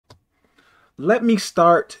Let me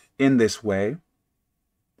start in this way.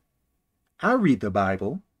 I read the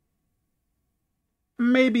Bible,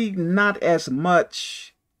 maybe not as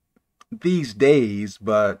much these days,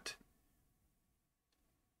 but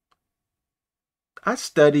I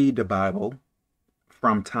study the Bible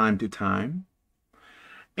from time to time,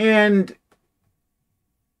 and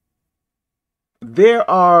there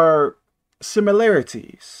are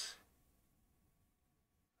similarities.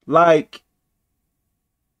 Like,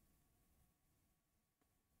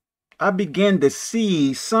 I begin to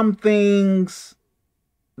see some things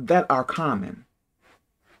that are common,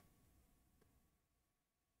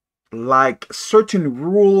 like certain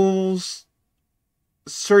rules,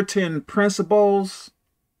 certain principles,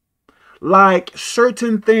 like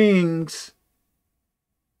certain things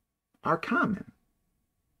are common.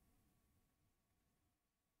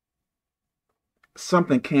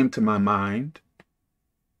 Something came to my mind,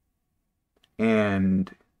 and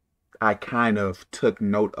I kind of took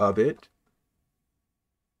note of it.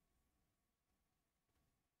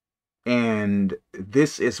 And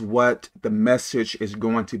this is what the message is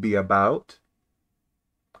going to be about.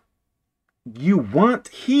 You want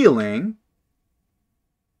healing,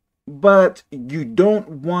 but you don't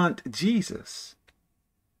want Jesus.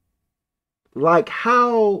 Like,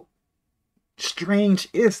 how strange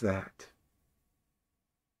is that?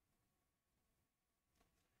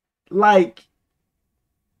 Like,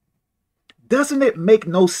 doesn't it make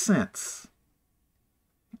no sense?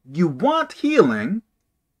 You want healing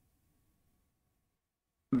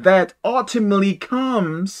that ultimately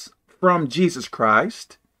comes from Jesus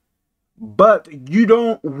Christ, but you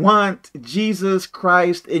don't want Jesus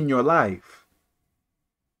Christ in your life.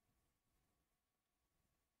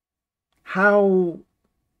 How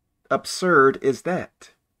absurd is that?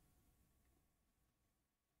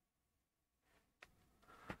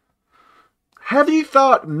 Have you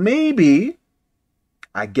thought maybe,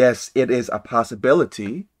 I guess it is a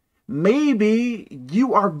possibility, maybe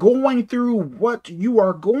you are going through what you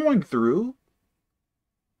are going through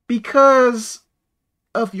because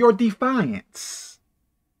of your defiance,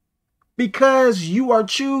 because you are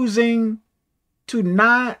choosing to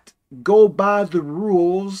not go by the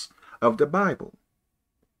rules of the Bible.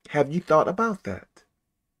 Have you thought about that?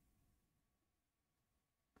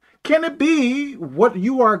 Can it be what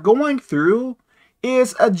you are going through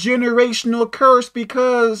is a generational curse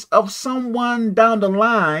because of someone down the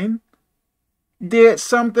line did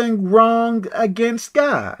something wrong against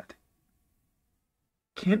God?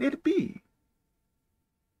 Can it be?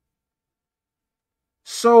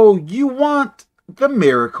 So you want the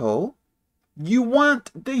miracle, you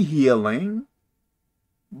want the healing,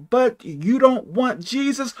 but you don't want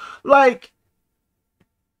Jesus? Like,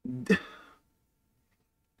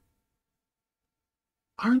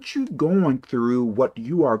 aren't you going through what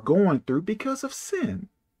you are going through because of sin?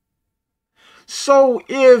 So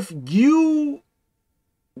if you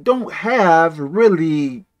don't have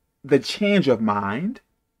really the change of mind,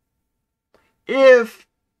 if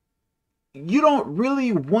you don't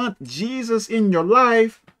really want Jesus in your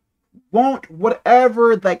life, won't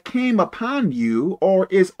whatever that came upon you or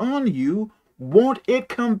is on you, won't it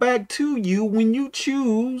come back to you when you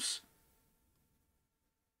choose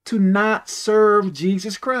to not serve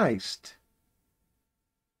Jesus Christ?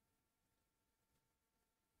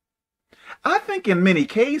 I think in many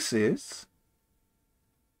cases,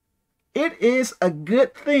 it is a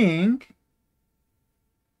good thing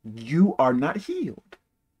you are not healed.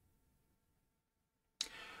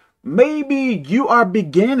 Maybe you are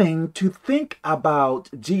beginning to think about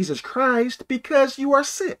Jesus Christ because you are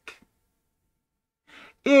sick.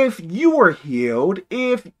 If you were healed,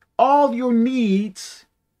 if all your needs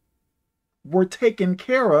were taken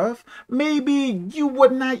care of, maybe you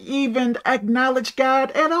would not even acknowledge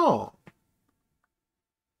God at all.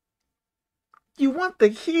 You want the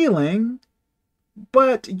healing,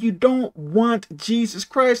 but you don't want Jesus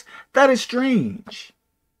Christ. That is strange.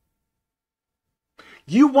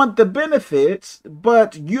 You want the benefits,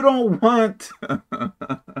 but you don't want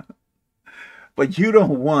but you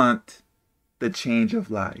don't want the change of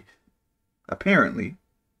life. Apparently,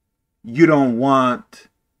 you don't want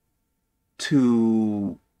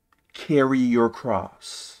to carry your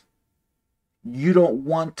cross. You don't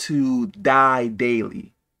want to die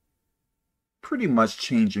daily. Pretty much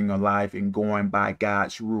changing your life and going by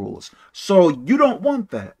God's rules. So you don't want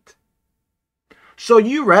that. So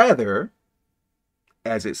you rather,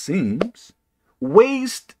 as it seems,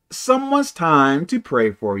 waste someone's time to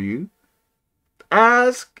pray for you,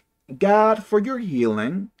 ask God for your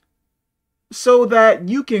healing, so that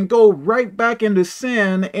you can go right back into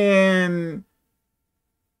sin and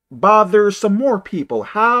bother some more people.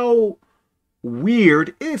 How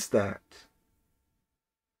weird is that?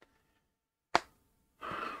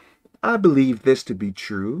 I believe this to be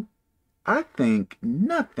true. I think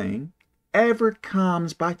nothing ever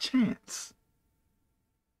comes by chance.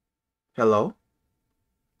 Hello?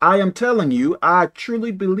 I am telling you, I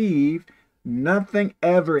truly believe nothing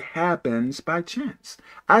ever happens by chance.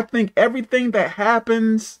 I think everything that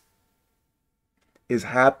happens is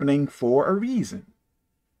happening for a reason.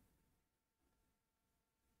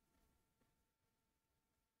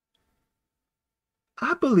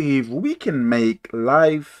 I believe we can make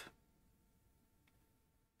life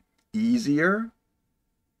easier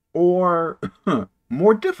or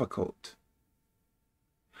more difficult.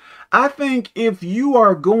 I think if you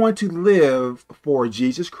are going to live for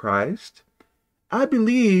Jesus Christ, I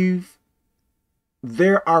believe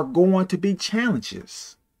there are going to be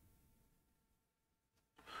challenges.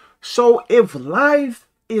 So if life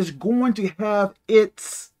is going to have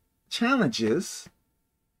its challenges,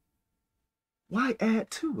 why add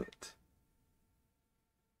to it?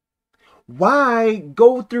 Why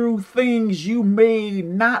go through things you may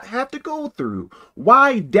not have to go through?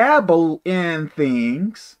 Why dabble in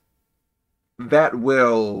things that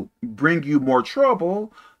will bring you more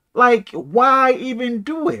trouble? Like, why even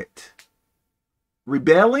do it?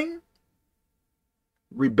 Rebelling?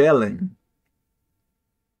 Rebelling.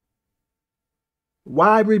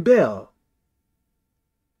 Why rebel?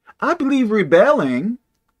 I believe rebelling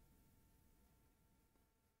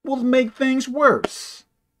will make things worse.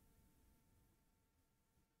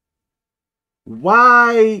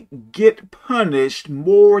 Why get punished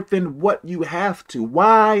more than what you have to?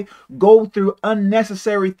 Why go through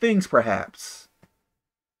unnecessary things, perhaps?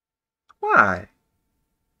 Why?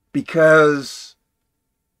 Because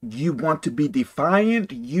you want to be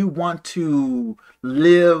defiant? You want to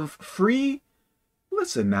live free?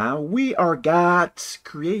 Listen now, we are God's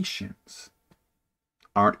creations,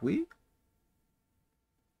 aren't we?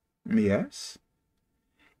 Yes.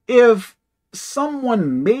 If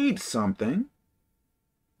someone made something,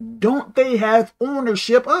 don't they have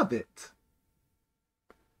ownership of it?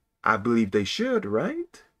 I believe they should,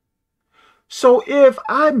 right? So if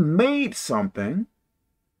I made something,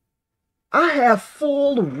 I have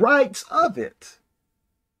full rights of it.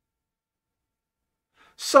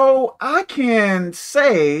 So I can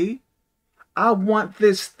say, I want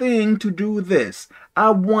this thing to do this.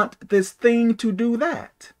 I want this thing to do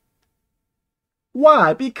that.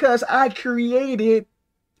 Why? Because I created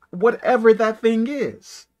whatever that thing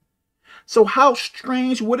is. So how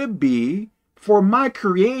strange would it be for my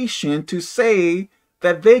creation to say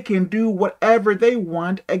that they can do whatever they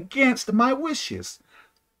want against my wishes?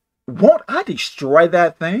 Won't I destroy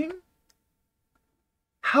that thing?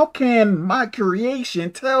 How can my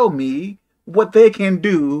creation tell me what they can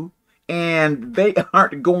do and they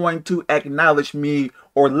aren't going to acknowledge me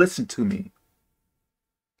or listen to me?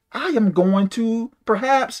 I am going to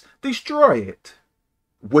perhaps destroy it.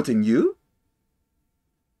 Wouldn't you?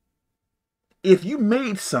 If you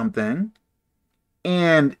made something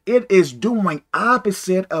and it is doing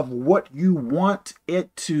opposite of what you want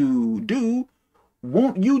it to do,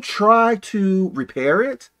 won't you try to repair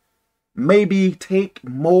it? Maybe take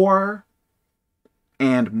more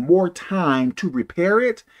and more time to repair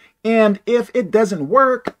it. And if it doesn't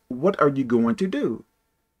work, what are you going to do?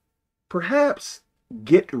 Perhaps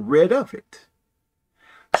get rid of it.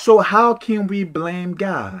 So how can we blame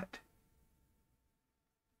God?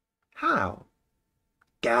 How?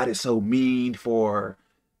 God is so mean for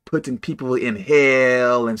putting people in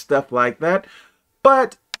hell and stuff like that.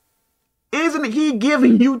 But isn't he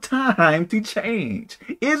giving you time to change?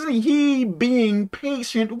 Isn't he being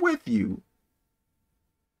patient with you?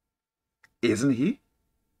 Isn't he?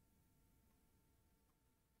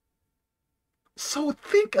 So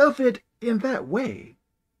think of it in that way.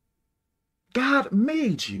 God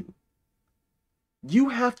made you. You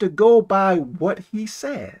have to go by what he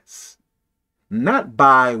says. Not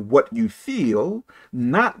by what you feel,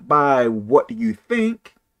 not by what you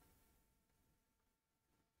think.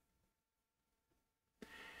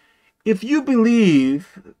 If you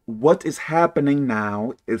believe what is happening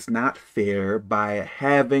now is not fair by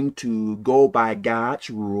having to go by God's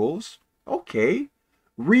rules, okay,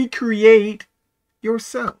 recreate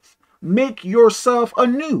yourself. Make yourself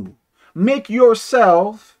anew. Make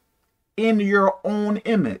yourself in your own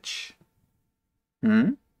image.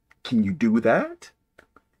 Can you do that?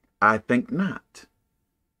 I think not.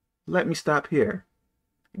 Let me stop here.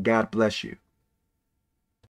 God bless you.